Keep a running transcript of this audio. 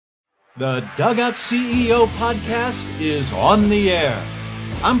The Dugout CEO podcast is on the air.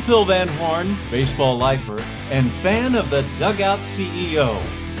 I'm Phil Van Horn, baseball lifer and fan of the Dugout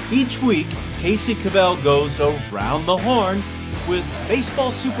CEO. Each week, Casey Cavell goes around the horn with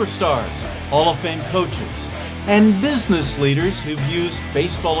baseball superstars, Hall of Fame coaches, and business leaders who've used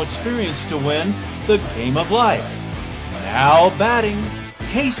baseball experience to win the game of life. Now batting,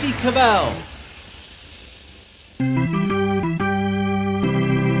 Casey Cavell.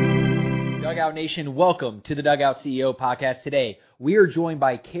 Dugout Nation, welcome to the Dugout CEO podcast. Today, we are joined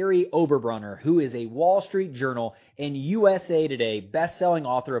by Kary Oberbrunner, who is a Wall Street Journal and USA Today best-selling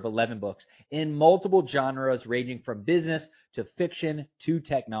author of 11 books in multiple genres ranging from business to fiction to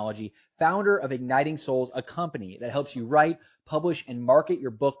technology, founder of Igniting Souls, a company that helps you write, publish, and market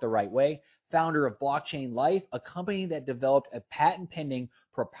your book the right way, founder of Blockchain Life, a company that developed a patent-pending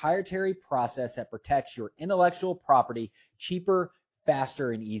proprietary process that protects your intellectual property cheaper,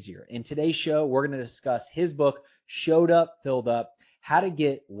 faster, and easier. In today's show, we're going to discuss his book, Showed Up, Filled Up, How to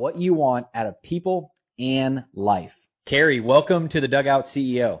Get What You Want Out of People and Life. Kary, welcome to the Dugout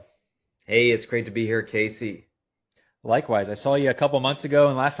CEO. Hey, it's great to be here, Casey. Likewise, I saw you a couple months ago,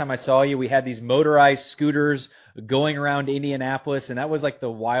 and last time I saw you, we had these motorized scooters going around Indianapolis, and that was like the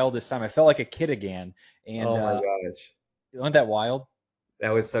wildest time. I felt like a kid again. And, oh my gosh. Wasn't that wild?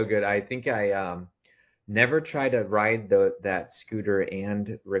 That was so good. I think I never try to ride that scooter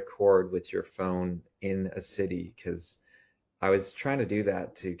and record with your phone in a city, because I was trying to do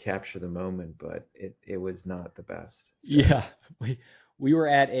that to capture the moment, but it was not the best. So. Yeah, we were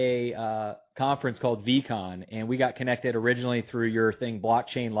at a conference called VCon, and we got connected originally through your thing,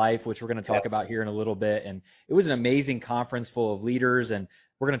 Blockchain Life, which we're going to talk about here in a little bit. And it was an amazing conference full of leaders, and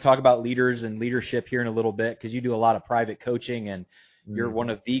we're going to talk about leaders and leadership here in a little bit, because you do a lot of private coaching, and you're one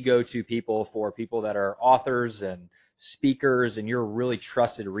of the go-to people for people that are authors and speakers, and you're a really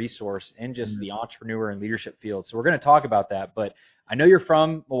trusted resource in just the entrepreneur and leadership field. So we're going to talk about that. But I know you're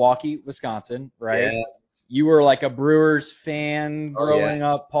from Milwaukee, Wisconsin, right? Yeah. You were like a Brewers fan growing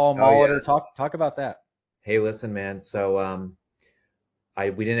up, Paul Molitor. Yeah. Talk about that. Hey, listen, man. So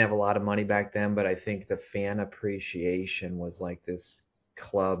we didn't have a lot of money back then, but I think the fan appreciation was like this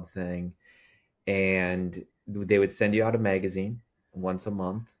club thing. And they would send you out a magazine once a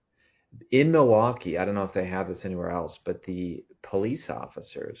month. In Milwaukee, I don't know if they have this anywhere else, but the police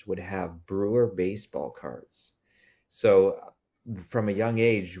officers would have Brewer baseball cards. So from a young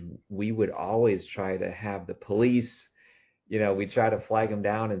age, we would always try to have the police, we try to flag them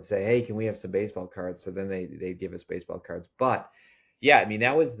down and say, hey, can we have some baseball cards? So then they'd give us baseball cards. But yeah, I mean,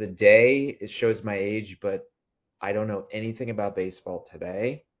 that was the day. It shows my age, but I don't know anything about baseball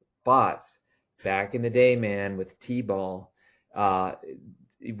today. But back in the day, man, with T-ball,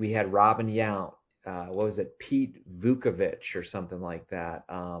 we had Robin Yount, what was it, Pete Vukovich or something like that.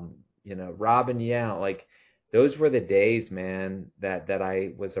 Robin Yount, like those were the days, man, that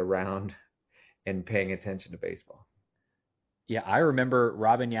I was around and paying attention to baseball. Yeah, I remember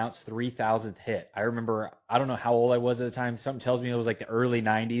Robin Yount's 3,000th hit. I don't know how old I was at the time. Something tells me it was like the early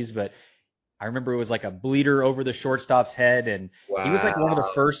 90s, but I remember it was like a bleeder over the shortstop's head, and Wow. He was like one of the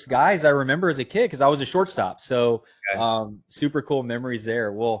first guys I remember as a kid, because I was a shortstop. So super cool memories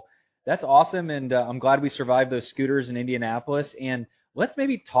there. Well, that's awesome, and I'm glad we survived those scooters in Indianapolis. And let's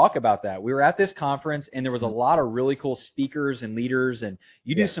maybe talk about that. We were at this conference, and there was a lot of really cool speakers and leaders, and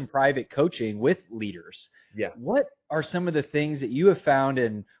you do some private coaching with leaders. Yeah. What are some of the things that you have found,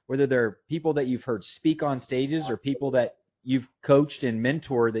 and whether they're people that you've heard speak on stages or people that you've coached and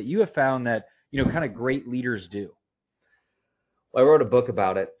mentored, that you have found that kind of great leaders do? Well, I wrote a book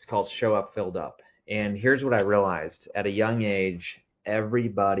about it. It's called Show Up, Filled Up. And here's what I realized. At a young age,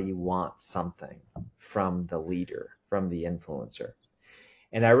 everybody wants something from the leader, from the influencer.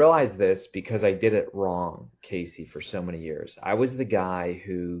 And I realized this because I did it wrong, Casey, for so many years. I was the guy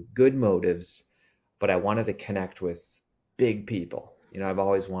who, good motives, but I wanted to connect with big people. I've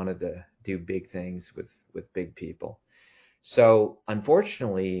always wanted to do big things with big people. So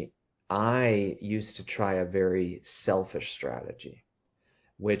unfortunately, I used to try a very selfish strategy,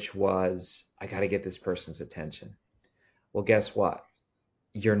 which was, I got to get this person's attention. Well, guess what?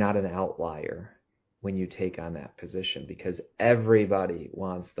 You're not an outlier when you take on that position, because everybody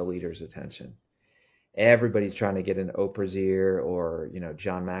wants the leader's attention. Everybody's trying to get in Oprah's ear or,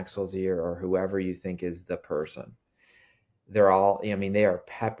 John Maxwell's ear or whoever you think is the person. They're all, they are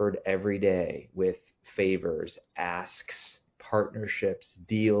peppered every day with favors, asks, partnerships,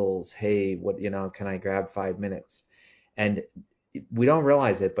 deals. Hey, what, can I grab 5 minutes? And we don't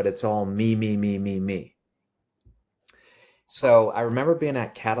realize it, but it's all me, me, me, me, me. So I remember being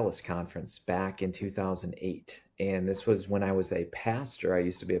at Catalyst Conference back in 2008, And this was when I was a pastor. I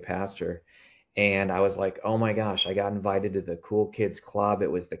used to be a pastor. And I was like, oh my gosh, I got invited to the Cool Kids Club.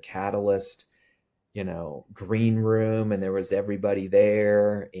 It was the Catalyst, green room, and there was everybody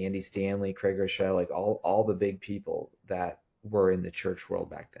there, Andy Stanley, Craig Rochelle, like all the big people that were in the church world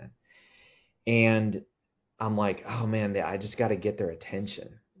back then. And I'm like, oh man, I just got to get their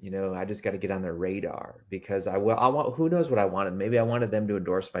attention. I just got to get on their radar, because I want, who knows what I wanted. Maybe I wanted them to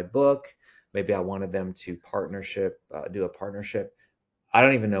endorse my book. Maybe I wanted them to do a partnership. I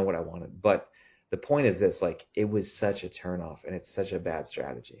don't even know what I wanted, but the point is this, like, it was such a turnoff, and it's such a bad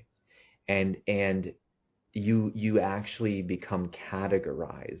strategy. And you actually become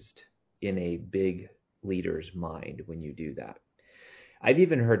categorized in a big leader's mind when you do that. I've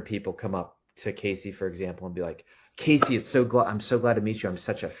even heard people come up to Casey, for example, and be like, Casey, I'm so glad to meet you. I'm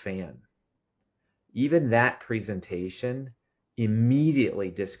such a fan. Even that presentation immediately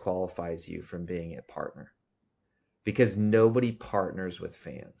disqualifies you from being a partner, because nobody partners with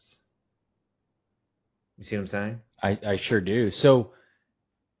fans. You see what I'm saying? I sure do. So,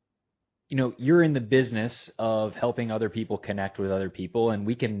 you're in the business of helping other people connect with other people, and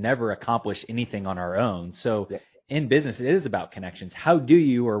we can never accomplish anything on our own. So Yeah. in business, it is about connections. How do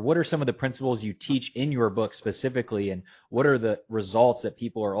you, or what are some of the principles you teach in your book specifically, and what are the results that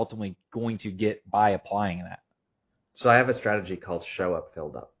people are ultimately going to get by applying that? So I have a strategy called Show Up,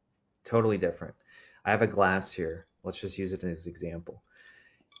 Filled Up. Totally different. I have a glass here. Let's just use it as an example.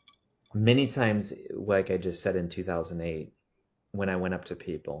 Many times, like I just said in 2008, when I went up to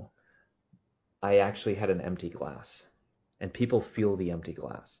people, I actually had an empty glass. And people feel the empty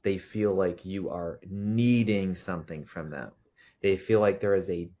glass. They feel like you are needing something from them. They feel like there is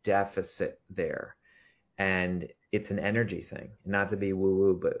a deficit there. And it's an energy thing. Not to be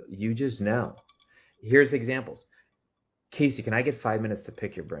woo-woo, but you just know. Here's examples. Casey, can I get 5 minutes to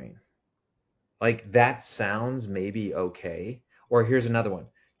pick your brain? Like, that sounds maybe okay. Or here's another one.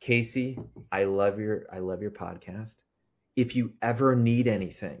 Casey, I love your podcast. If you ever need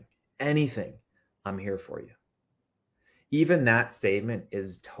anything, I'm here for you. Even that statement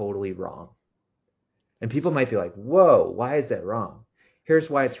is totally wrong. And people might be like, whoa, why is that wrong? Here's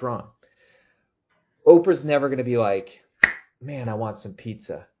why it's wrong. Oprah's never going to be like, man, I want some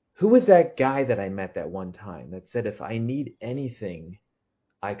pizza. Who was that guy that I met that one time that said, if I need anything,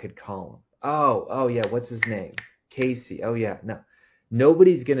 I could call him? Oh yeah, what's his name? Casey. Oh yeah, no.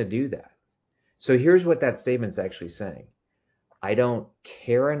 Nobody's going to do that. So here's what that statement's actually saying. I don't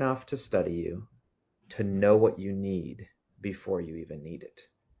care enough to study you to know what you need before you even need it.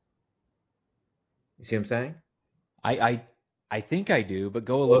 You see what I'm saying? I think I do, but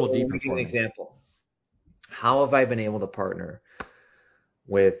go a little deeper Let me give for you me. an example. How have I been able to partner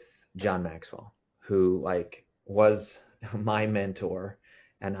with John Maxwell, who was my mentor,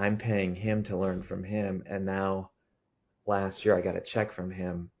 and I'm paying him to learn from him, and now last year I got a check from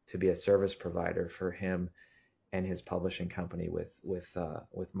him to be a service provider for him and his publishing company with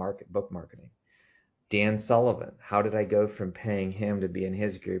book marketing. Dan Sullivan, how did I go from paying him to be in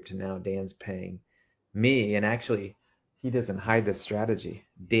his group to now Dan's paying me? And actually, he doesn't hide this strategy.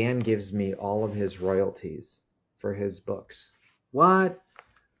 Dan gives me all of his royalties for his books. What?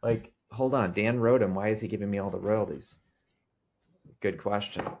 Hold on. Dan wrote him. Why is he giving me all the royalties? Good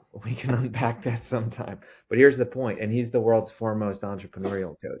question. We can unpack that sometime. But here's the point, and he's the world's foremost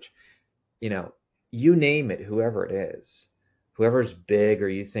entrepreneurial coach. You name it, whoever it is, whoever's big or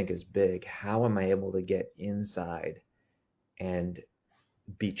you think is big, how am I able to get inside and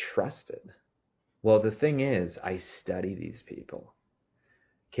be trusted? Well, the thing is, I study these people,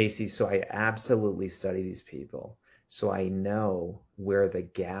 Casey, so I absolutely study these people, so I know where the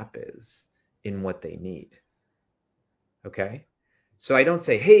gap is in what they need. Okay? So I don't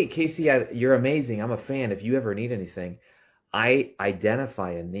say, hey, Casey, you're amazing. I'm a fan. If you ever need anything, I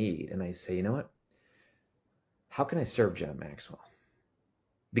identify a need and I say, you know what? How can I serve John Maxwell?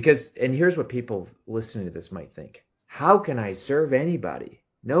 Because, and here's what people listening to this might think. How can I serve anybody?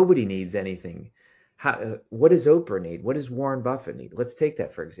 Nobody needs anything. What does Oprah need? What does Warren Buffett need? Let's take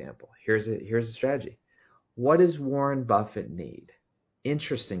that for example. Here's a strategy. What does Warren Buffett need?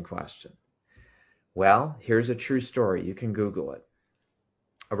 Interesting question. Well, here's a true story. You can Google it.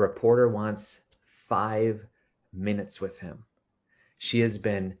 A reporter wants 5 minutes with him. She has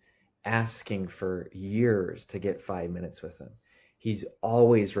been asking for years to get 5 minutes with him. He's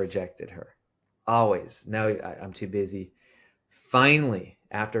always rejected her. Always. No, I'm too busy. Finally,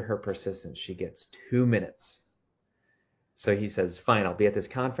 after her persistence, she gets 2 minutes. So he says, fine, I'll be at this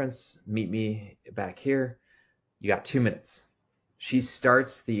conference. Meet me back here. You got 2 minutes. She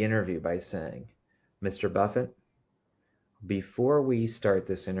starts the interview by saying, Mr. Buffett, before we start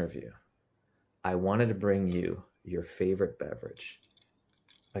this interview, I wanted to bring you your favorite beverage,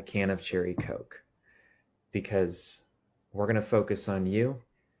 a can of cherry Coke, because we're going to focus on you,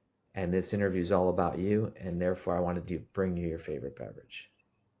 and this interview is all about you, and therefore I wanted to bring you your favorite beverage.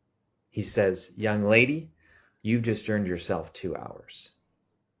 He says, young lady, you've just earned yourself 2 hours.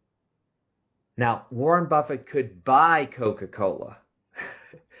 Now, Warren Buffett could buy Coca-Cola.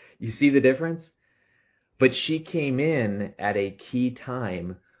 You see the difference? But she came in at a key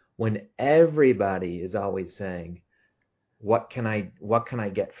time when everybody is always saying, what can I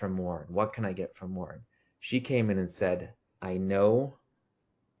get from Warren? What can I get from Warren? She came in and said, I know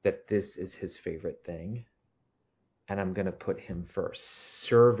that this is his favorite thing, and I'm going to put him first.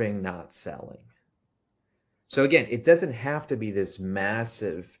 Serving, not selling. So again, it doesn't have to be this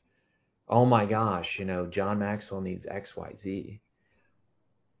massive, oh my gosh, John Maxwell needs X, Y, Z.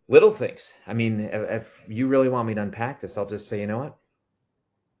 Little things. I mean, if you really want me to unpack this, I'll just say, you know what?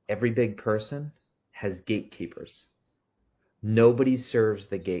 Every big person has gatekeepers. Nobody serves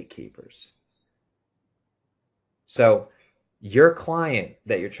the gatekeepers. So your client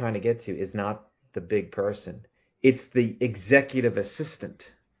that you're trying to get to is not the big person. It's the executive assistant.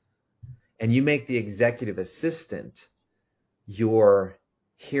 And you make the executive assistant your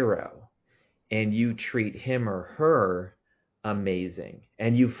hero. And you treat him or her amazing,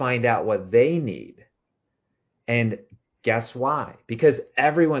 and you find out what they need. And guess why? Because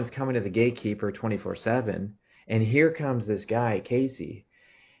everyone's coming to the gatekeeper 24/7, and here comes this guy, Casey,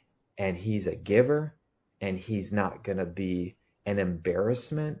 and he's a giver, and he's not going to be an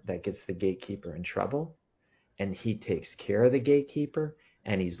embarrassment that gets the gatekeeper in trouble, and he takes care of the gatekeeper,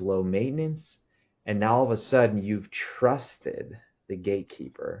 and he's low maintenance, and now all of a sudden you've trusted the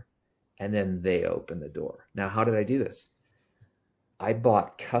gatekeeper, and then they open the door. Now, how did I do this? I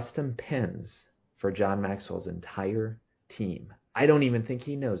bought custom pens for John Maxwell's entire team. I don't even think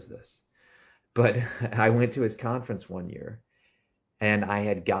he knows this. But I went to his conference one year, and I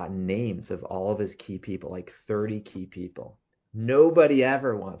had gotten names of all of his key people, like 30 key people. Nobody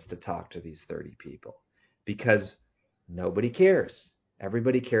ever wants to talk to these 30 people because nobody cares.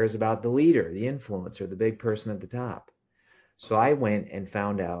 Everybody cares about the leader, the influencer, the big person at the top. So I went and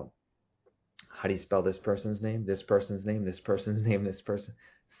found out, how do you spell this person's name, this person's name, this person's name, this person?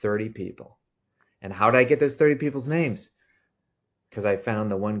 30 people. And how did I get those 30 people's names? Because I found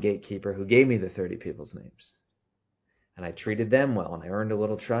the one gatekeeper who gave me the 30 people's names. And I treated them well, and I earned a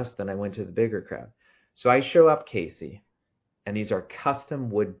little trust, then I went to the bigger crowd. So I show up, Casey, and these are custom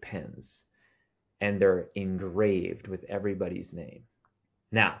wood pens, and they're engraved with everybody's name.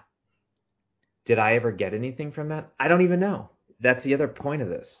 Now, did I ever get anything from that? I don't even know. That's the other point of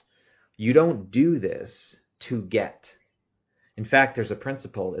this. You don't do this to get. In fact, there's a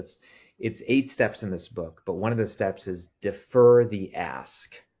principle. It's 8 steps in this book, but one of the steps is defer the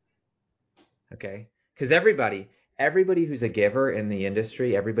ask. Okay? Because everybody who's a giver in the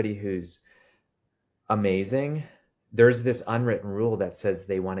industry, everybody who's amazing, there's this unwritten rule that says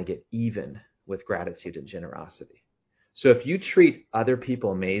they want to get even with gratitude and generosity. So if you treat other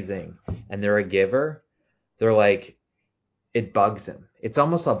people amazing and they're a giver, they're like, it bugs them. It's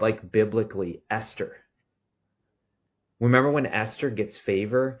almost like biblically Esther. Remember when Esther gets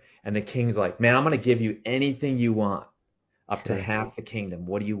favor and the king's like, man, I'm going to give you anything you want, up to half the kingdom.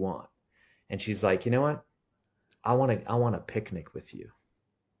 What do you want? And she's like, you know what? I want a picnic with you.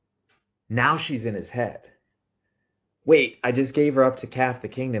 Now she's in his head. Wait, I just gave her up to half the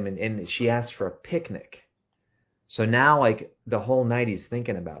kingdom and she asked for a picnic. So now like the whole night he's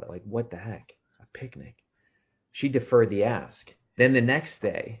thinking about it. Like, what the heck? A picnic. She deferred the ask. Then the next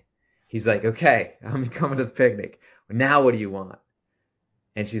day, he's like, okay, I'm coming to the picnic. Now what do you want?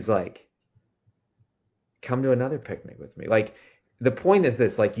 And she's like, come to another picnic with me. Like, the point is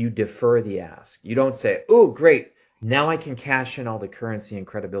this, like, you defer the ask. You don't say, oh, great, now I can cash in all the currency and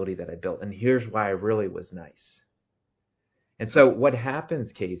credibility that I built, and here's why I really was nice. And so what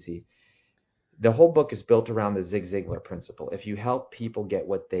happens, Casey, the whole book is built around the Zig Ziglar principle. If you help people get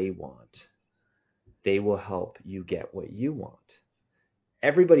what they want, they will help you get what you want.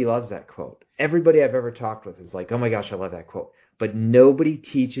 Everybody loves that quote. Everybody I've ever talked with is like, oh my gosh, I love that quote. But nobody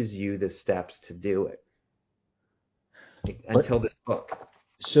teaches you the steps to do it until this book.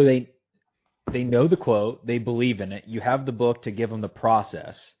 So they know the quote, they believe in it. You have the book to give them the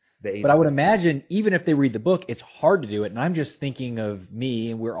process. But I would imagine even if they read the book, it's hard to do it. And I'm just thinking of me,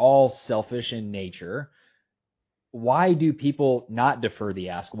 and we're all selfish in nature. Why do people not defer the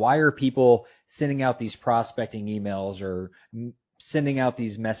ask? Why are people sending out these prospecting emails or sending out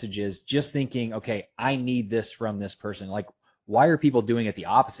these messages just thinking, okay, I need this from this person? Like, why are people doing it the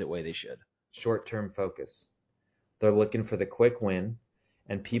opposite way they should? Short-term focus. They're looking for the quick win,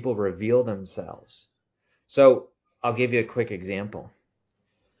 and people reveal themselves. So I'll give you a quick example.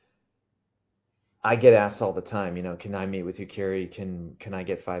 I get asked all the time, can I meet with you, Kary? Can I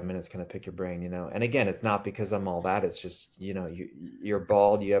get 5 minutes? Can I pick your brain? And again, it's not because I'm all that. It's just, you're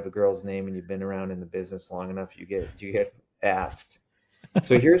bald, you have a girl's name, and you've been around in the business long enough. You get asked.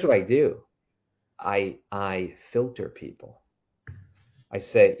 So here's what I do. I filter people. I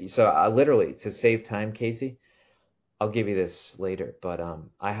say, so I literally, to save time, Casey, I'll give you this later, but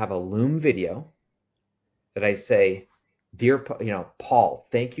I have a Loom video that I say, dear, Paul,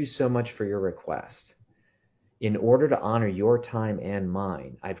 thank you so much for your request. In order to honor your time and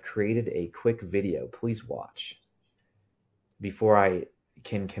mine, I've created a quick video. Please watch before I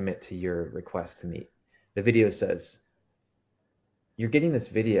can commit to your request to meet. The video says, you're getting this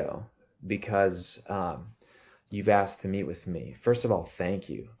video because you've asked to meet with me. First of all, thank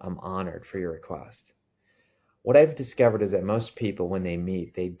you. I'm honored for your request. What I've discovered is that most people, when they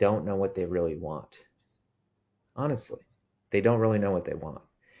meet, they don't know what they really want. Honestly, they don't really know what they want.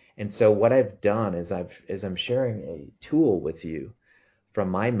 And so what I've done is I'm sharing a tool with you from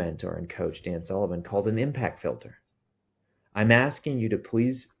my mentor and coach, Dan Sullivan, called an impact filter. I'm asking you to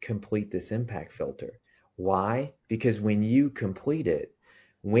please complete this impact filter. Why? Because when you complete it,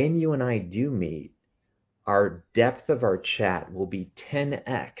 when you and I do meet, our depth of our chat will be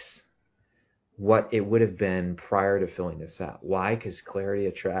 10x what it would have been prior to filling this out. Why? Because clarity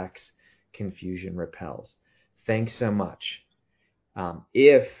attracts, confusion repels. Thanks so much.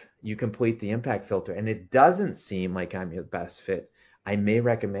 If you complete the impact filter and it doesn't seem like I'm your best fit, I may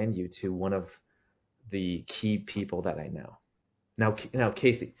recommend you to one of the key people that I know. Now,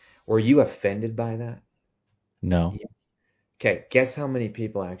 Casey, were you offended by that? No. Yeah. Okay, guess how many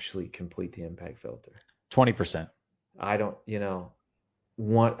people actually complete the impact filter? 20%. I don't,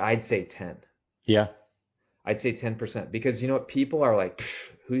 I'd say 10. Yeah. I'd say 10% because you know what? People are like,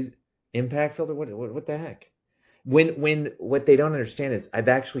 who's impact filter? What the heck? When what they don't understand is I've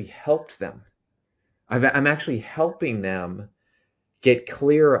actually helped them. I'm actually helping them get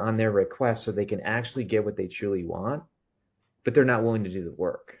clear on their request so they can actually get what they truly want, but they're not willing to do the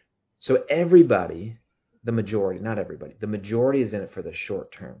work. So everybody, the majority, not everybody, the majority is in it for the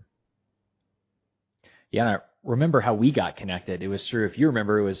short term. Yeah, and I remember how we got connected. It was through, if you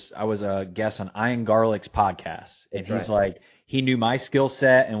remember, I was a guest on Ian Garlick's podcast, and he's like, he knew my skill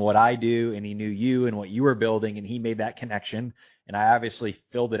set and what I do, and he knew you and what you were building, and he made that connection, and I obviously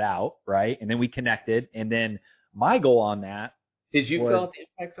filled it out, right? And then we connected, and then my goal on that. Did you fill out the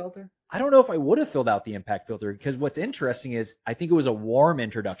impact filter? I don't know if I would have filled out the impact filter, because what's interesting is I think it was a warm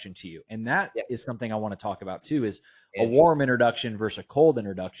introduction to you, and that is something I want to talk about too, is a warm introduction versus a cold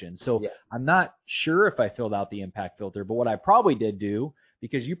introduction. So I'm not sure if I filled out the impact filter, but what I probably did do,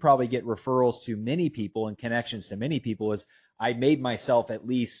 because you probably get referrals to many people and connections to many people, is I made myself at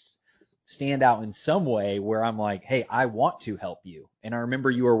least stand out in some way where I'm like, hey, I want to help you. And I remember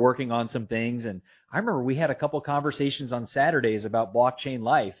you were working on some things, and I remember we had a couple conversations on Saturdays about blockchain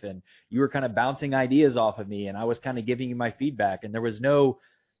life, and you were kind of bouncing ideas off of me, and I was kind of giving you my feedback, and there was no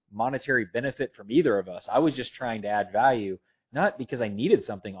monetary benefit from either of us. I was just trying to add value, not because I needed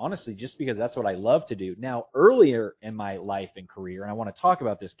something, honestly, just because that's what I love to do. Now, earlier in my life and career, and I want to talk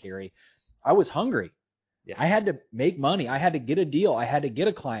about this, Kary, I was hungry. Yeah. I had to make money. I had to get a deal. I had to get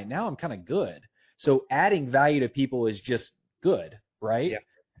a client. Now I'm kind of good. So adding value to people is just good, right? Yeah.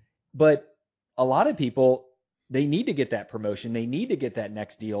 But a lot of people, they need to get that promotion. They need to get that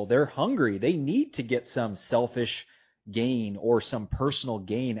next deal. They're hungry. They need to get some selfish gain or some personal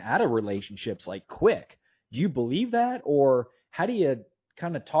gain out of relationships, like quick. Do you believe that? Or how do you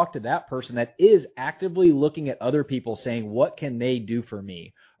kind of talk to that person that is actively looking at other people saying, what can they do for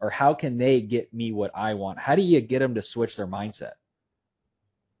me? Or how can they get me what I want? How do you get them to switch their mindset?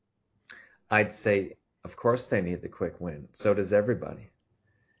 I'd say, of course, they need the quick win. So does everybody.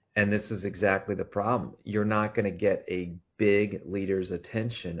 And this is exactly the problem. You're not going to get a big leader's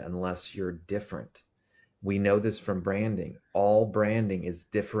attention unless you're different. We know this from branding. All branding is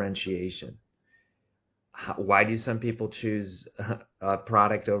differentiation. Why do some people choose a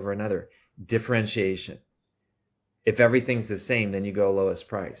product over another? Differentiation. If everything's the same, then you go lowest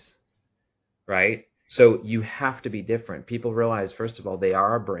price, right? So you have to be different. People realize, first of all, they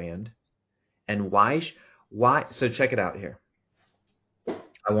are a brand. And why? So check it out here.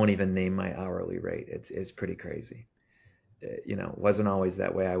 I won't even name my hourly rate. It's pretty crazy. Wasn't always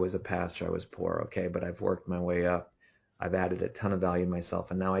that way. I was a pastor. I was poor, okay, but I've worked my way up. I've added a ton of value in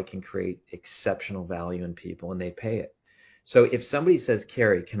myself, and now I can create exceptional value in people, and they pay it. So if somebody says,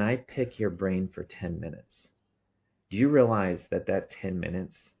 Kary, can I pick your brain for 10 minutes? Do you realize that 10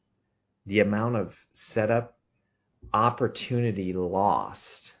 minutes, the amount of setup, opportunity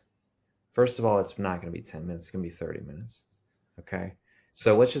lost First of all, it's not going to be 10 minutes. It's going to be 30 minutes. Okay?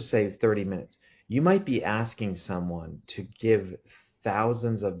 So let's just say 30 minutes. You might be asking someone to give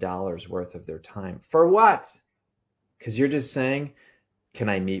thousands of dollars worth of their time. For what? Because you're just saying, can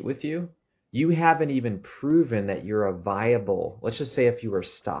I meet with you? You haven't even proven that you're a viable, let's just say if you were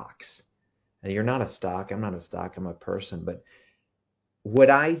stocks. And you're not a stock, I'm not a stock, I'm a person. But would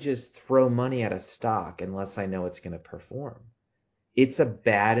I just throw money at a stock unless I know it's going to perform? It's a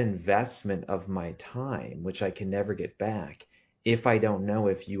bad investment of my time, which I can never get back, if I don't know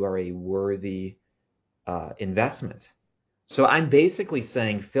if you are a worthy investment. So I'm basically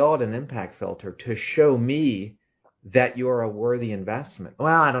saying fill out an impact filter to show me that you're a worthy investment.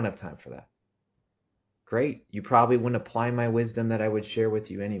 Well, I don't have time for that. Great. You probably wouldn't apply my wisdom that I would share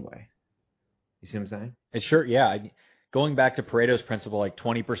with you anyway. You see what I'm saying? It's sure, yeah. Going back to Pareto's principle, like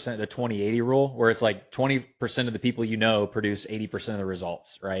 20%, the 20-80 rule, where it's like 20% of the people you know produce 80% of the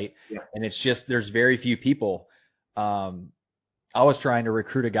results, right? Yeah. And it's just, there's very few people. I was trying to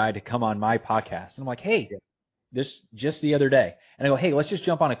recruit a guy to come on my podcast. And I'm like, hey, this just the other day. And I go, hey, let's just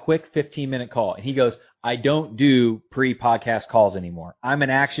jump on a quick 15-minute call. And he goes, I don't do pre-podcast calls anymore. I'm an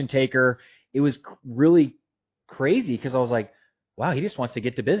action taker. It was really crazy because I was like, wow, he just wants to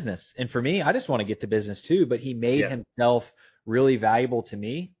get to business. And for me, I just want to get to business too. But he made himself really valuable to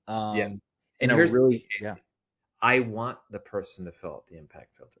me. And in a here's really, I want the person to fill out the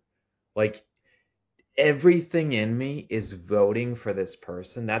impact filter. Like, everything in me is voting for this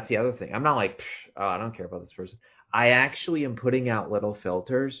person. That's the other thing. I'm not like, oh, I don't care about this person. I actually am putting out little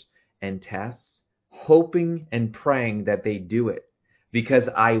filters and tests, hoping and praying that they do it, because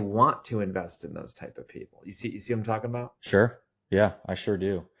I want to invest in those type of people. You see what I'm talking about? Sure. Yeah, I sure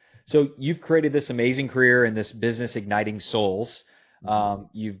do. So you've created this amazing career in this business, igniting souls.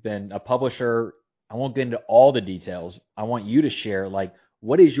 You've been a publisher. I won't get into all the details. I want you to share, like,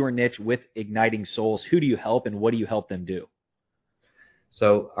 what is your niche with igniting souls? Who do you help, and what do you help them do?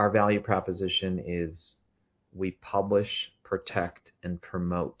 So our value proposition is we publish, protect, and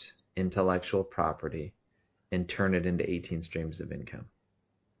promote intellectual property and turn it into 18 streams of income.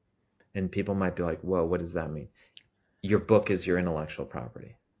 And people might be like, whoa, what does that mean? Your book is your intellectual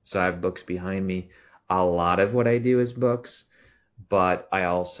property. So I have books behind me. A lot of what I do is books, but I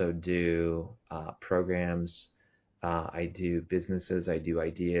also do programs. I do businesses. I do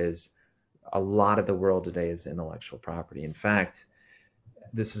ideas. A lot of the world today is intellectual property. In fact,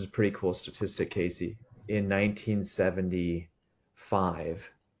 this is a pretty cool statistic, Casey. In 1975,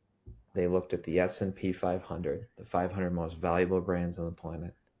 they looked at the S&P 500, the 500 most valuable brands on the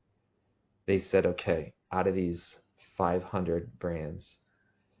planet. They said, okay, out of these 500 brands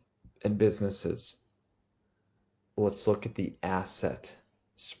and businesses, let's look at the asset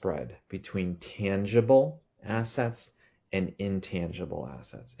spread between tangible assets and intangible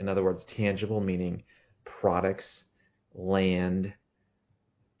assets. In other words, tangible meaning products, land,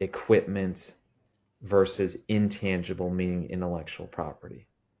 equipment, versus intangible meaning intellectual property.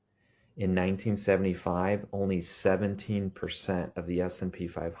 In 1975, only 17% of the S&P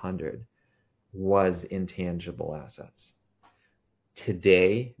 500 was intangible assets.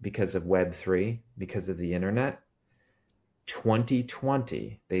 Today, because of Web3, because of the internet,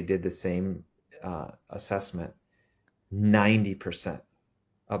 2020, they did the same assessment. 90%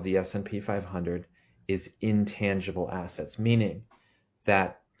 of the S&P 500 is intangible assets, meaning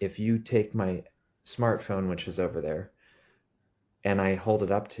that if you take my smartphone, which is over there, and I hold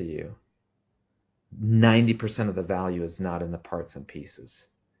it up to you, 90% of the value is not in the parts and pieces.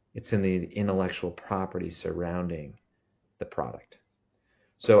 It's in the intellectual property surrounding the product.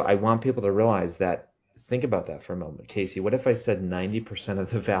 So I want people to realize that. Think about that for a moment. Casey, what if I said 90% of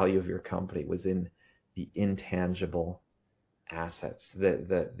the value of your company was in the intangible assets,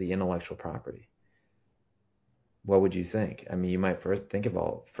 the intellectual property? What would you think? I mean, you might first of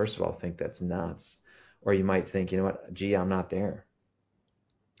all think that's nuts. Or you might think, you know what, gee, I'm not there.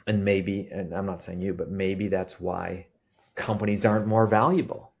 And maybe, and I'm not saying you, but maybe that's why companies aren't more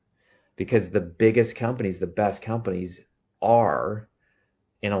valuable. Because the biggest companies, the best companies are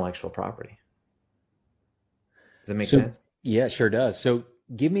intellectual property. Does that make sense? Yeah, it sure does. So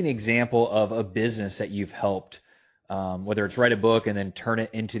give me an example of a business that you've helped, whether it's write a book and then turn it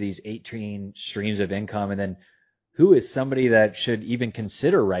into these 18 streams of income. And then who is somebody that should even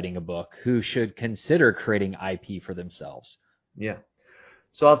consider writing a book, who should consider creating IP for themselves? Yeah.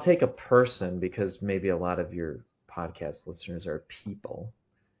 So I'll take a person, because maybe a lot of your podcast listeners are people.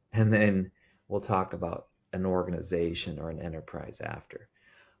 And then we'll talk about an organization or an enterprise after.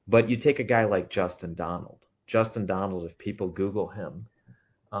 But you take a guy like Justin Donald. Justin Donald, if people Google him,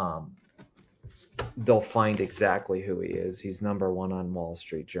 they'll find exactly who he is. He's #1 on Wall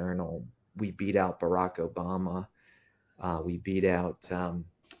Street Journal. we beat out Barack Obama. We beat out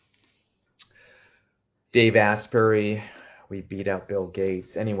Dave Asprey. We beat out Bill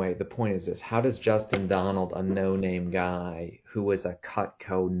Gates. Anyway, the point is this. How does Justin Donald, a no-name guy who was a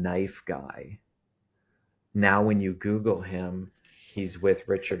Cutco knife guy, now when you Google him, he's with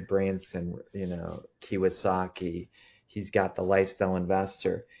Richard Branson, Kiyosaki. He's got the Lifestyle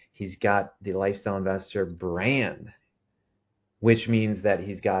Investor. He's got the Lifestyle Investor brand, which means that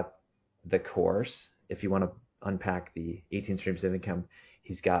he's got the course. If you want to unpack the 18 streams of income,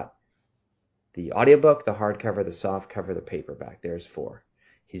 he's got the audiobook, the hardcover, the softcover, the paperback. There's 4.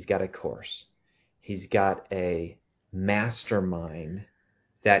 He's got a course. He's got a mastermind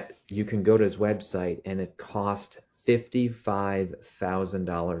that you can go to his website, and it costs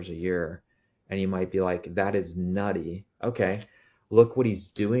 $55,000 a year. And you might be like, that is nutty. Okay, look what he's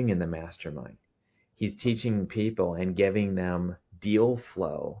doing in the mastermind. He's teaching people and giving them deal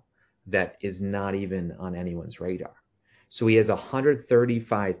flow that is not even on anyone's radar. So he has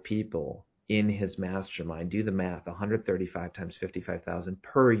 135 people in his mastermind. Do the math, 135 times 55,000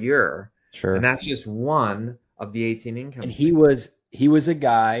 per year. Sure. And that's just one of the 18 income. And he was a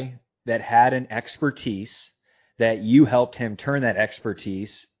guy that had an expertise that you helped him turn that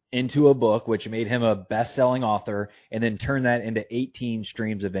expertise into a book, which made him a best-selling author, and then turn that into 18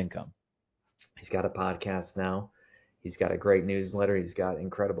 streams of income. He's got a podcast now. He's got a great newsletter. He's got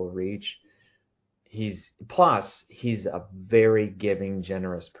incredible reach. He's a very giving,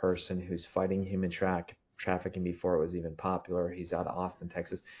 generous person who's fighting human trafficking before it was even popular. He's out of Austin,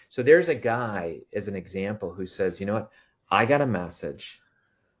 Texas. So there's a guy, as an example, who says, you know what? I got a message,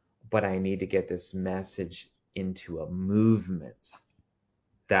 but I need to get this message into a movement.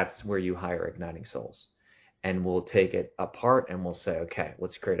 That's where you hire Igniting Souls. And we'll take it apart and we'll say, okay,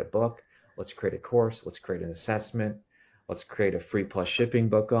 let's create a book. Let's create a course. Let's create an assessment. Let's create a free plus shipping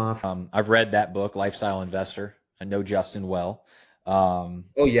book off. I've read that book, Lifestyle Investor. I know Justin well. Oh,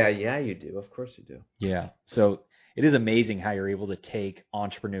 yeah, you do. Of course you do. Yeah. So it is amazing how you're able to take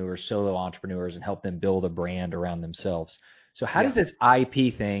entrepreneurs, solo entrepreneurs, and help them build a brand around themselves. So how does this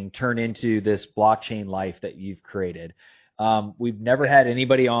IP thing turn into this blockchain life that you've created? We've never had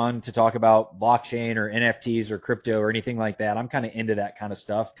anybody on to talk about blockchain or NFTs or crypto or anything like that. I'm kind of into that kind of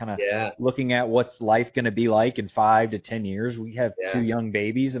stuff, kind of looking at what's life going to be like in 5 to 10 years. We have 2 young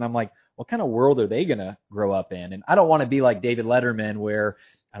babies, and I'm like, what kind of world are they going to grow up in? And I don't want to be like David Letterman, where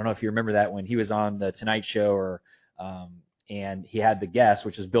I don't know if you remember that when he was on the Tonight Show, or and he had the guest,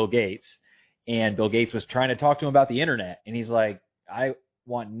 which is Bill Gates, and Bill Gates was trying to talk to him about the internet, and he's like, I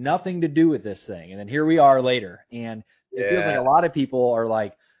want nothing to do with this thing. And then here we are later, and it feels like a lot of people are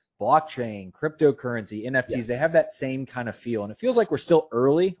like, blockchain, cryptocurrency, NFTs, they have that same kind of feel. And it feels like we're still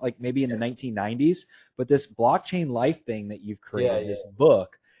early, like maybe in the 1990s, but this blockchain life thing that you've created, this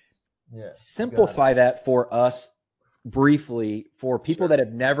book, simplify that for us briefly, for people that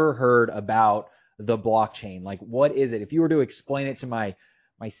have never heard about the blockchain. Like, what is it? If you were to explain it to my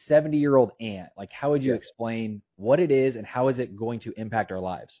 70-year-old aunt, like, how would you explain what it is and how is it going to impact our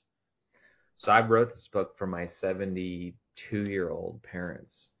lives? So I wrote this book for my 72-year-old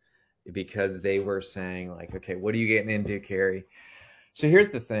parents because they were saying, like, okay, what are you getting into, Kary? So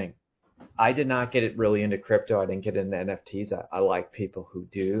here's the thing. I did not get it really into crypto. I didn't get into NFTs. I like people who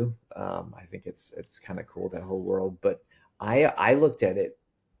do. I think it's kind of cool, that whole world. But I looked at it,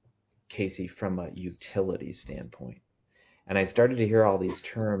 Casey, from a utility standpoint. And I started to hear all these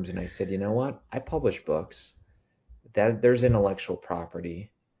terms, and I said, you know what? I publish books. There's intellectual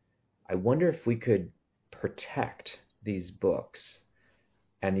property. I wonder if we could protect these books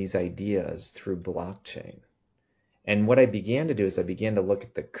and these ideas through blockchain. And what I began to do is I began to look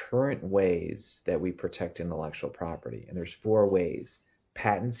at the current ways that we protect intellectual property. And there's 4 ways: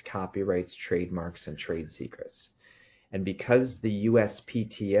 patents, copyrights, trademarks, and trade secrets. And because the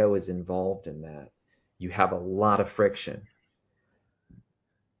USPTO is involved in that, you have a lot of friction.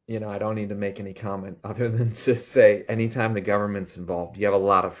 I don't need to make any comment other than just say anytime the government's involved, you have a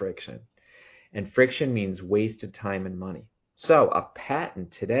lot of friction. And friction means wasted time and money. So a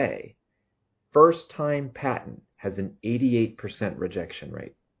patent today, first-time patent, has an 88% rejection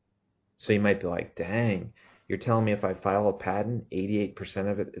rate. So you might be like, dang, you're telling me if I file a patent,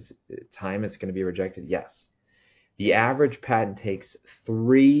 88% of it is time it's going to be rejected? Yes. The average patent takes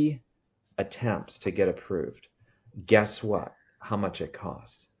 3 attempts to get approved. Guess what? How much it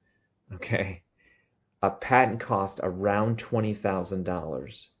costs? Okay. A patent costs around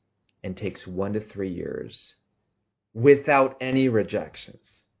 $20,000 and takes 1 to 3 years without any rejections.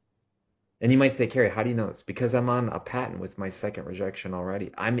 And you might say, Kary, how do you know? It's because I'm on a patent with my 2nd rejection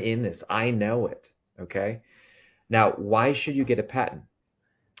already. I'm in this. I know it. Okay. Now, why should you get a patent?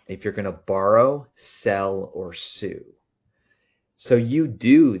 if you're going to borrow, sell, or sue. So you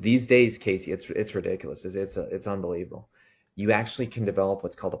do these days, Casey. It's ridiculous. It's unbelievable. You actually can develop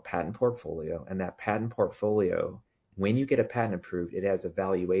what's called a patent portfolio, and that patent portfolio, when you get a patent approved, it has a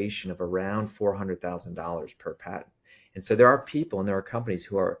valuation of around $400,000 per patent. And so there are people and there are companies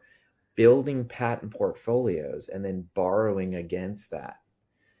who are building patent portfolios and then borrowing against that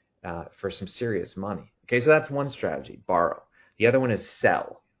for some serious money. Okay, so that's one strategy, borrow. The other one is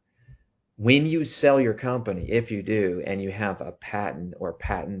sell. When you sell your company, if you do, and you have a patent or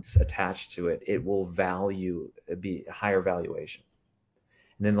patents attached to it, it will be a higher valuation.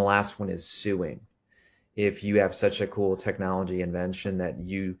 And then the last one is suing. If you have such a cool technology invention that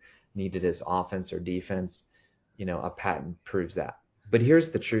you need it as offense or defense, a patent proves that. But here's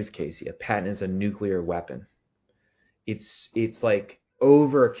the truth, Casey. A patent is a nuclear weapon. It's like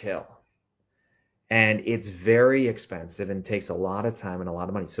overkill. And it's very expensive and takes a lot of time and a lot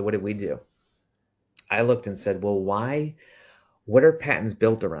of money. So what did we do? I looked and said, well, what are patents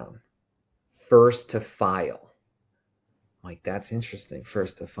built around? First to file. Like, that's interesting,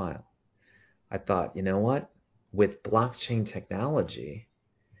 first to file. I thought, you know what? With blockchain technology,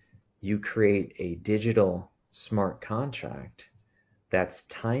 you create a digital smart contract that's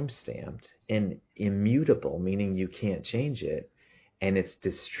time-stamped and immutable, meaning you can't change it, and it's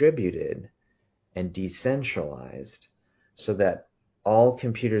distributed and decentralized so that all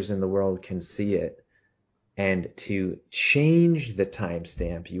computers in the world can see it. And to change the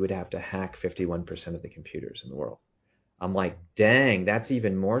timestamp, you would have to hack 51% of the computers in the world. I'm like, dang, that's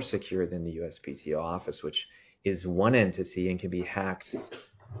even more secure than the USPTO office, which is one entity and can be hacked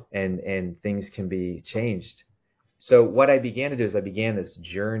and things can be changed. So what I began to do is I began this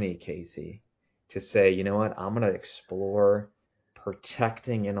journey, Casey, to say, you know what, I'm going to explore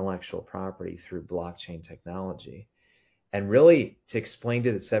protecting intellectual property through blockchain technology. And really, to explain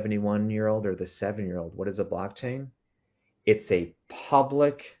to the 71-year-old or the 7-year-old, what is a blockchain? It's a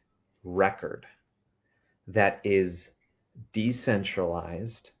public record that is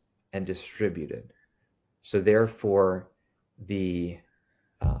decentralized and distributed. So therefore, the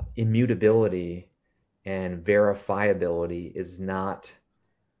immutability and verifiability is not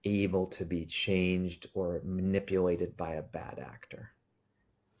able to be changed or manipulated by a bad actor.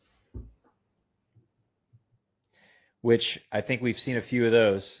 Which I think we've seen a few of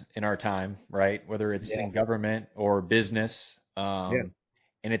those in our time, right? Whether it's in government or business. And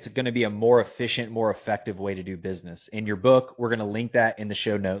it's going to be a more efficient, more effective way to do business. In your book, we're going to link that in the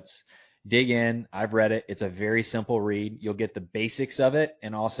show notes. Dig in. I've read it. It's a very simple read. You'll get the basics of it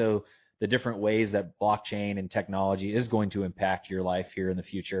and also the different ways that blockchain and technology is going to impact your life here in the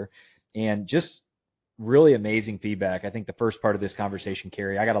future. And just really amazing feedback. I think the first part of this conversation,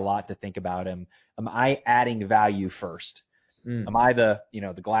 Kary, I got a lot to think about. Am I adding value first? Am I the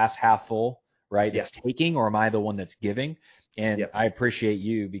glass half full, right? It's taking, or am I the one that's giving? And I appreciate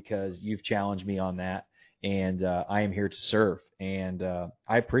you because you've challenged me on that, and I am here to serve, and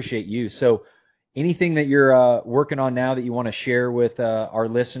I appreciate you. So anything that you're working on now that you want to share with our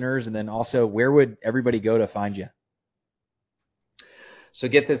listeners, and then also where would everybody go to find you? So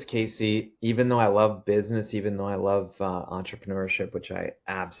get this, Casey, even though I love business, even though I love entrepreneurship, which I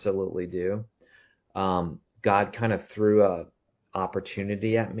absolutely do, God kind of threw a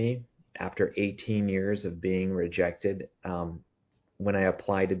opportunity at me after 18 years of being rejected when I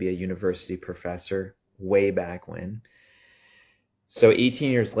applied to be a university professor way back when. So 18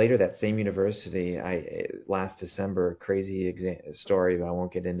 years later, that same university, last December, crazy story, but I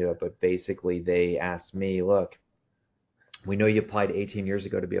won't get into it, but basically they asked me, look, we know you applied 18 years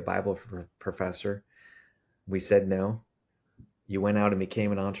ago to be a Bible professor. We said no. You went out and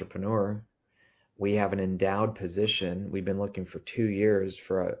became an entrepreneur. We have an endowed position. We've been looking for 2 years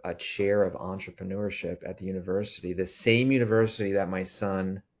for a chair of entrepreneurship at the university, the same university that my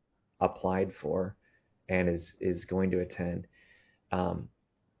son applied for and is going to attend.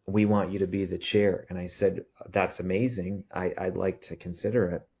 We want you to be the chair. And I said, that's amazing. I'd like to consider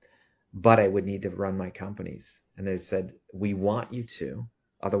it, but I would need to run my companies. And they said, we want you to,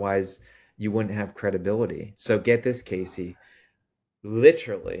 otherwise you wouldn't have credibility. So get this, Casey,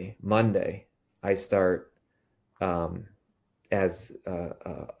 literally Monday, I start as an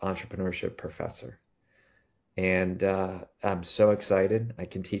entrepreneurship professor. And I'm so excited. I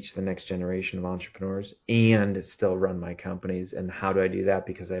can teach the next generation of entrepreneurs and still run my companies. And how do I do that?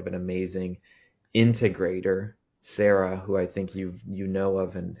 Because I have an amazing integrator, Sarah, who I think you know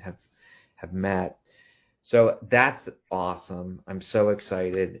of and have met. So that's awesome. I'm so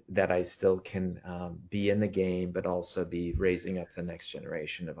excited that I still can be in the game, but also be raising up the next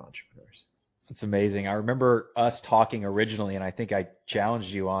generation of entrepreneurs. It's amazing. I remember us talking originally, and I think I challenged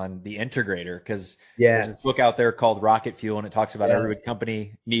you on the integrator, because there's this Yes. book out there called Rocket Fuel, and it talks about Yeah. every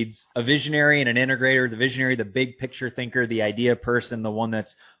company needs a visionary and an integrator. The visionary, the big picture thinker, the idea person, the one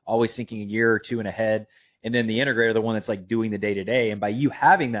that's always thinking a year or two ahead, and then the integrator, the one that's like doing the day to day. And by you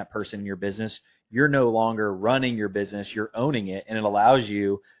having that person in your business, you're no longer running your business, you're owning it, and it allows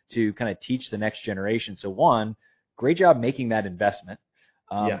you to kind of teach the next generation. So one, great job making that investment.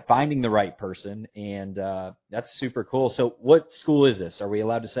 Yeah. Finding the right person, and that's super cool. So what school is this? Are we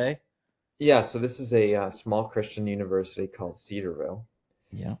allowed to say? Yeah. So this is a small Christian university called Cedarville.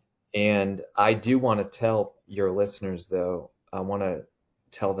 Yeah. And I do want to tell your listeners, though, I want to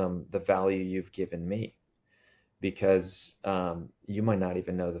tell them the value you've given me, because you might not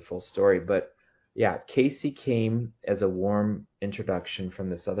even know the full story. But yeah, Casey came as a warm introduction from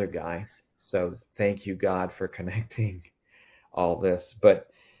this other guy. So thank you, God, for connecting all this. But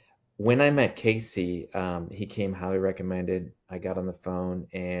when I met Casey, he came highly recommended. I got on the phone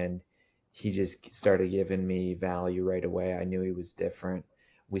and he just started giving me value right away. I knew he was different.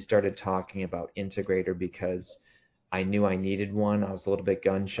 We started talking about integrator because I knew I needed one. I was a little bit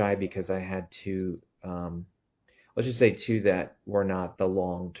gun shy because I had two, let's just say two that were not the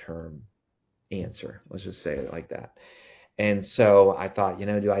long term answer. Let's just say it like that. And so I thought,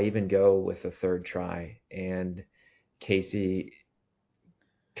 do I even go with a third try? And Casey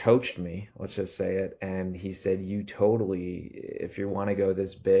coached me, let's just say it, and he said, you totally, if you want to go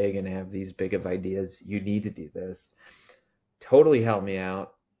this big and have these big of ideas, you need to do this. Totally helped me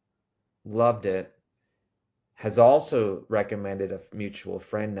out, loved it. Has also recommended a mutual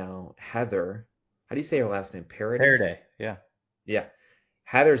friend now, Heather. How do you say her last name? Parody? Faraday. Yeah. Yeah.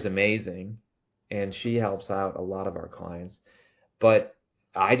 Heather's amazing, and she helps out a lot of our clients. But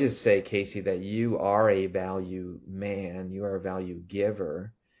I just say, Casey, that you are a value man, you are a value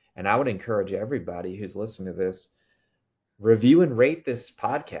giver. And I would encourage everybody who's listening to this, review and rate this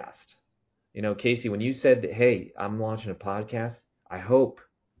podcast. Casey, when you said, hey, I'm launching a podcast,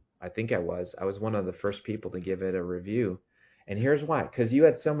 I think I was one of the first people to give it a review. And here's why. Because you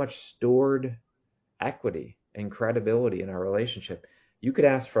had so much stored equity and credibility in our relationship. You could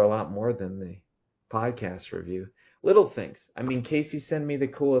ask for a lot more than the podcast review. Little things. I mean, Casey sent me the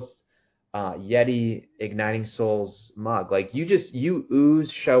coolest Yeti Igniting Souls mug. Like you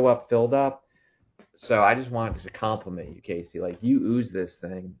ooze, show up, filled up. So I just wanted to compliment you, Casey. Like you ooze this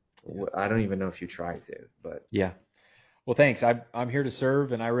thing. I don't even know if you try to, but Yeah. Well, thanks. I'm here to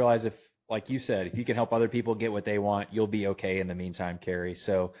serve, and I realize if, like you said, if you can help other people get what they want, you'll be okay in the meantime, Kary.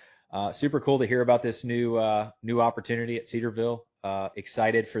 So super cool to hear about this new opportunity at Cedarville.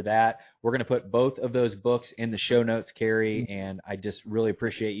 Excited for that. We're going to put both of those books in the show notes, Kary, and I just really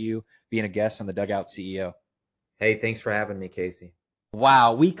appreciate you being a guest on the Dugout CEO. Hey, thanks for having me, Casey.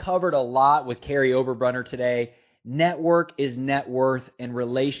 Wow, we covered a lot with Kary Oberbrunner today. Network is net worth and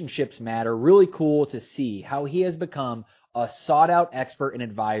relationships matter. Really cool to see how he has become a sought-out expert and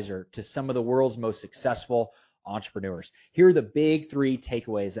advisor to some of the world's most successful entrepreneurs. Here are the big three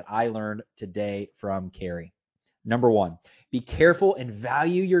takeaways that I learned today from Kary. Number one, be careful and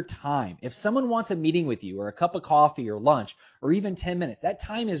value your time. If someone wants a meeting with you or a cup of coffee or lunch or even 10 minutes, that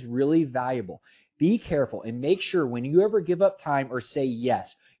time is really valuable. Be careful and make sure when you ever give up time or say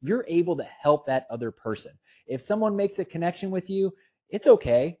yes, you're able to help that other person. If someone makes a connection with you, it's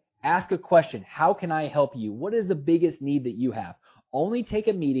okay. Ask a question. How can I help you? What is the biggest need that you have? Only take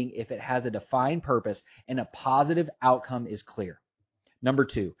a meeting if it has a defined purpose and a positive outcome is clear. Number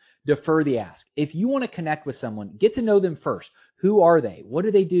two, defer the ask. If you want to connect with someone, get to know them first. Who are they? What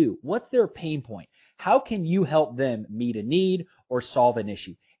do they do? What's their pain point? How can you help them meet a need or solve an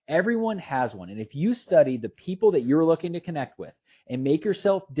issue? Everyone has one. And if you study the people that you're looking to connect with and make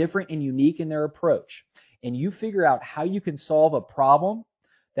yourself different and unique in their approach, and you figure out how you can solve a problem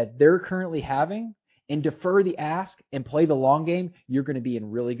that they're currently having and defer the ask and play the long game, you're going to be in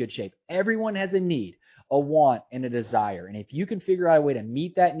really good shape. Everyone has a need, a want, and a desire. And if you can figure out a way to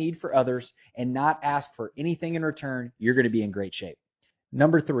meet that need for others and not ask for anything in return, you're going to be in great shape.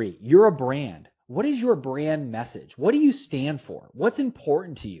 Number three, you're a brand. What is your brand message? What do you stand for? What's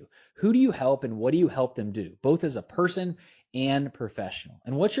important to you? Who do you help and what do you help them do, both as a person and professional?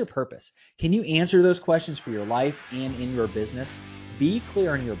 And what's your purpose? Can you answer those questions for your life and in your business? Be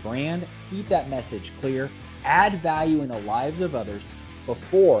clear on your brand. Keep that message clear. Add value in the lives of others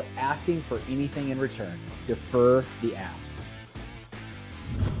before asking for anything in return. Defer the ask.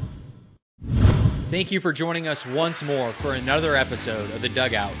 Thank you for joining us once more for another episode of the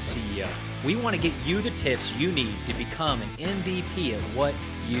Dugout CEO. We want to get you the tips you need to become an MVP at what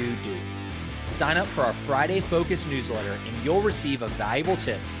you do. Sign up for our Friday Focus newsletter and you'll receive a valuable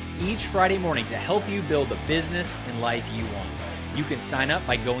tip each Friday morning to help you build the business and life you want. You can sign up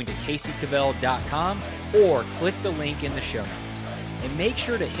by going to CaseyCavell.com or click the link in the show notes. And make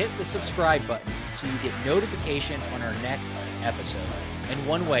sure to hit the subscribe button so you get notification on our next episode. And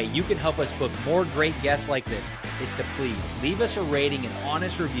one way you can help us book more great guests like this is to please leave us a rating and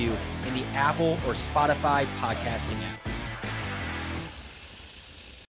honest review in the Apple or Spotify podcasting app.